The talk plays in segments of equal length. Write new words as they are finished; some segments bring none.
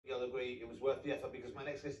agree it was worth the effort because my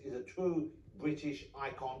next guest is a true British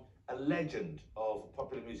icon, a legend of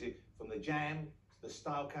popular music from the Jam, the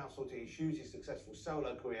Style Council to his hugely successful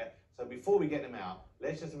solo career. So before we get him out,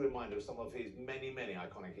 let's just a reminder of some of his many, many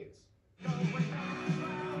iconic hits.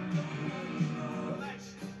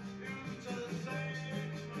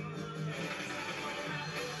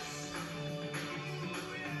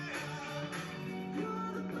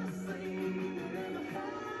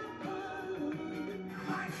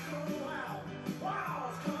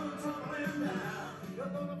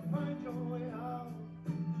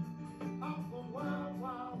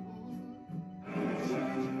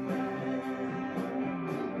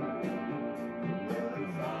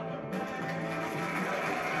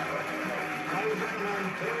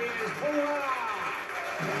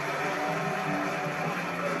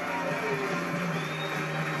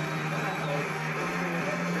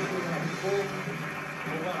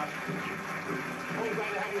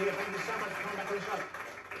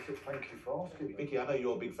 Thank you for asking me. Vicky, I know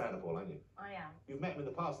you're a big fan of Paul, aren't you? I am. You've met him in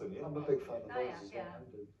the past, haven't you? I'm a big fan of I yours am, as yeah.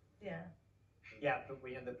 well. Yeah. Yeah, but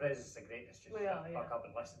we in the presence of greatness just We are, fuck yeah. up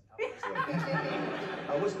and listen.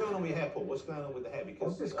 What's going on with your hair, Paul? What's going on with the hair? I'm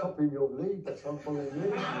Because just copying your lead, that's I'm following you.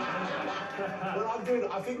 well,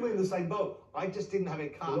 I think we're in the same boat. I just didn't have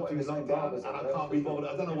it cut You're not in during the same lockdown, barbers, and I are can't you? be bothered.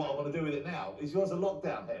 I don't know what I want to do with it now. Is yours a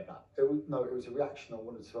lockdown haircut? No, it was a reaction. I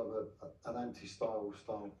wanted to have an anti-style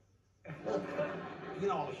style. You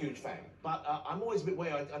know, I'm a huge fan, but I'm always a bit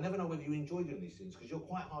wary. I never know whether you enjoy doing these things because you're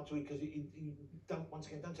quite hard to read because you don't, once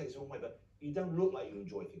again, don't take this the wrong way, but you don't look like you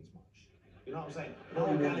enjoy things much. You know what I'm saying?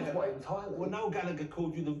 Noel Gallagher, What, entirely? well, Noel Gallagher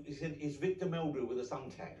called you he said, it's Victor Meldrew with a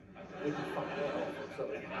suntan.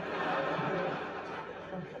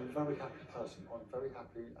 I'm a very happy person. I'm very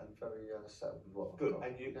happy and very settled with what I've Good, got.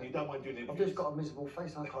 and you don't mind doing I've interviews. just got a miserable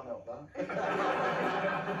face, I can't help that.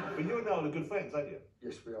 But you and Noel are good friends, aren't you?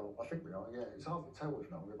 Yes, we are. I think we are, yeah. It's hard to tell with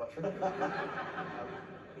Noel, but I think we are.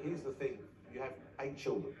 Here's the thing, you have 8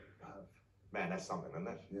 children. I have. Man, that's something, isn't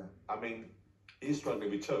it? Yeah. I mean, he's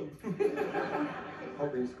struggling with 2.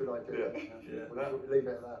 Probably it's a good idea. Yeah. We'll leave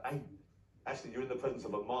it at that. Hey, actually, you're in the presence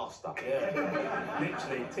of a master. Yeah,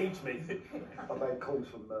 literally, teach me. I made calls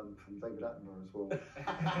from David Attenborough as well.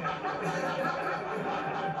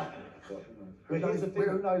 But, you know, But here's the thing.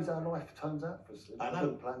 who knows how life turns out for us? I know. I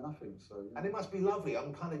didn't plan nothing, so. You know. And it must be lovely.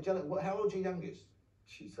 I'm kind of jealous. How old's your youngest?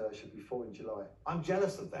 She'll be 4 in July. I'm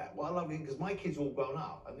jealous of that. What a lovely thing, because my kids are all grown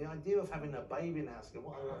up, and the idea of having a baby in the house,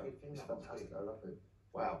 what a lovely thing. It's that must be. fantastic. I love it.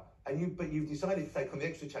 Wow. And but you've decided to take on the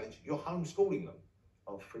extra challenge. You're homeschooling them.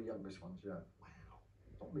 Our 3 youngest ones, yeah. Wow.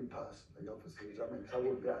 Not me personally, obviously. I mean, I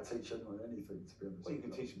wouldn't be able to teach anyone anything, to be honest. Well, you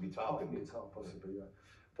can teach them guitar, Apart couldn't from you? guitar, possibly, yeah.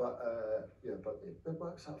 But yeah, but it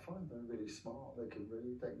works out fine. They're really smart. They can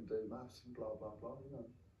read. They can do maths and blah blah blah. You know.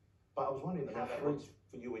 But I was wondering And how they're that free. works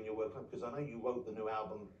for you when you're working, because I know you wrote the new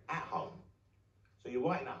album at home. So you're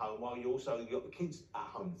writing at home while you got the kids at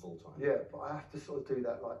home full time. Yeah, but I have to sort of do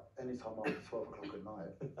that like any time after 12 o'clock at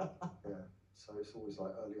night. Yeah. So it's always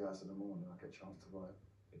like early hours in the morning. I get a chance to write.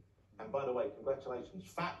 And by the way, congratulations.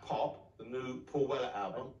 Fat Pop, the new Paul Weller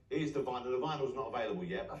album. Here's the vinyl. The vinyl's not available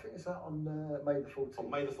yet. I think it's out on May the 14th. On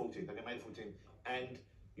May the 14th. Okay, May the 14th. And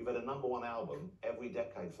you've had a #1 album every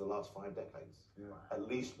decade for the last 5 decades. Yeah. At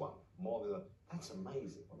least one. More than that. That's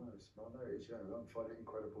amazing. I know it is, yeah. I find it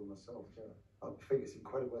incredible myself, yeah. I think it's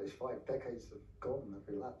incredible that it's 5 decades have gone, have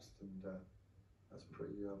elapsed, and that's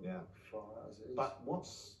pretty Yeah. far out as it is. But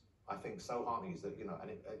what's, I think, so heartening is that, you know, and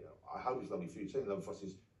I hope it's lovely for you, certainly lovely for us,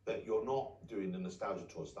 is that you're not doing the nostalgia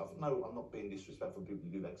tour stuff. No, I'm not being disrespectful to people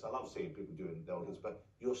who do that, because I love seeing people doing the oldest, but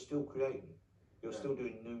you're still creating. You're still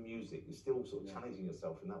doing new music. You're still sort of challenging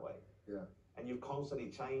yourself in that way. Yeah. And you've constantly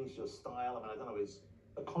changed your style. I mean, I don't know if it's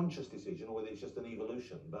a conscious decision or whether it's just an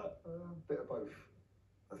evolution, but A bit of both.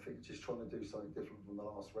 I think just trying to do something different from the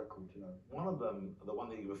last record, you know. one of them, the one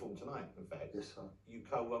that you performed tonight, in fact, Yes, sir. you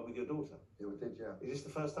co-worked with your daughter. Yeah, we did, yeah. Is this the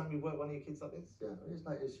first time you've worked with one of your kids like this? Yeah,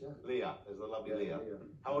 it is, yeah. Leah, there's the lovely Yeah, Leah.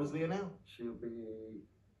 How old is Leah now? She'll be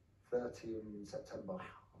 30 in September.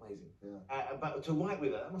 Amazing. Yeah. But to write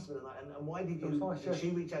with her, that must have been a night. And why did It was nice, did yeah. she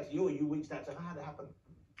reach out to you or you reached out to her? How did it happen?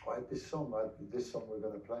 I had this song we're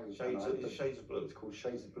going to play. Shades of Blue. It's called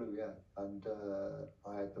Shades of Blue, yeah. And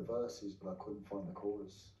I had the verses, but I couldn't find the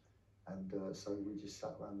chorus. And so we just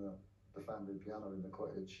sat around the family piano in the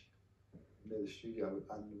cottage near the studio,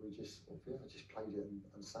 and we just just played it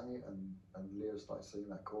and sang it, and Leah started singing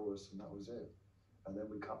that chorus, and that was it. And then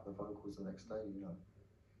we cut the vocals the next day, you know.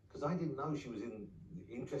 Because I didn't know she was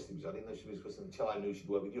interested because I didn't know she was interested until I knew she'd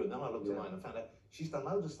work with you. And then I looked at mine and found out she's done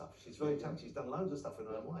loads of stuff. She's very talented. She's done loads of stuff in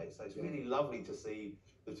her own way. So it's really lovely to see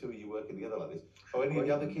the two of you working together like this. Are any of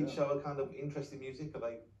the other kids show a kind of interest in music? Are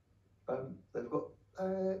they? They've got,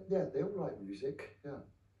 yeah, they all like music, yeah.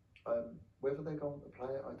 Whether they go on to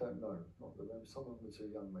play it, I don't know. Not that some of them are too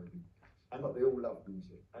young, maybe. But they all love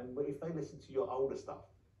music. And if they listen to your older stuff,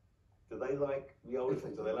 do they like the older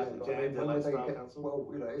stuff? Do they like the I mean, jam? Do they like Style get, Council? well,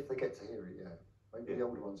 you know, if they get to hear it, yeah. Maybe the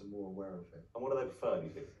older ones are more aware of it. And what do they prefer, do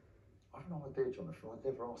you think? I've no idea, Jonathan. I'd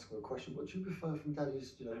never ask them a question. What do you prefer from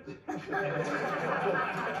Daddy's, you know? That's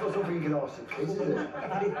not something you can ask the kids, is it?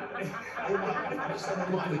 I'm just saying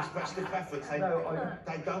they might have expressed the preference. They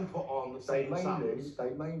don't put on the same songs. They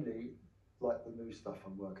mainly like the new stuff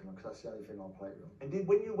I'm working on, because that's the only thing I'll play with. And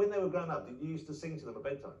when they were growing up, did you used to sing to them at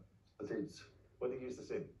bedtime? I did. What did you used to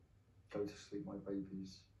sing? Go to sleep, my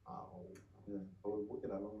babies. Oh. Yeah, or, you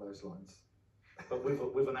know, along those lines. But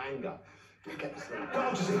with an anger. Get to sleep. Go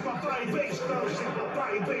to sleep, my babies! Go to sleep,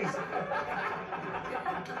 my babies!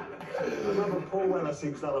 Remember, Paul Weller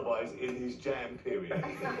sings lullabies in his jam period.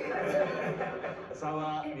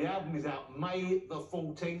 So the album is out May the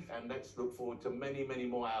 14th, and let's look forward to many, many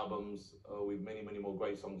more albums with many, many more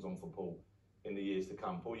great songs on for Paul in the years to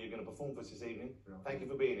come. Paul, you're going to perform for us this evening. Yeah. Thank you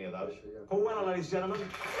for being here, though. Yeah. Paul Weller, ladies and gentlemen. So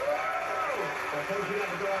thank you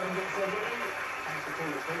for go out and get some ready. Thanks for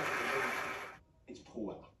calling us. It's Paul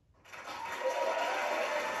Weller.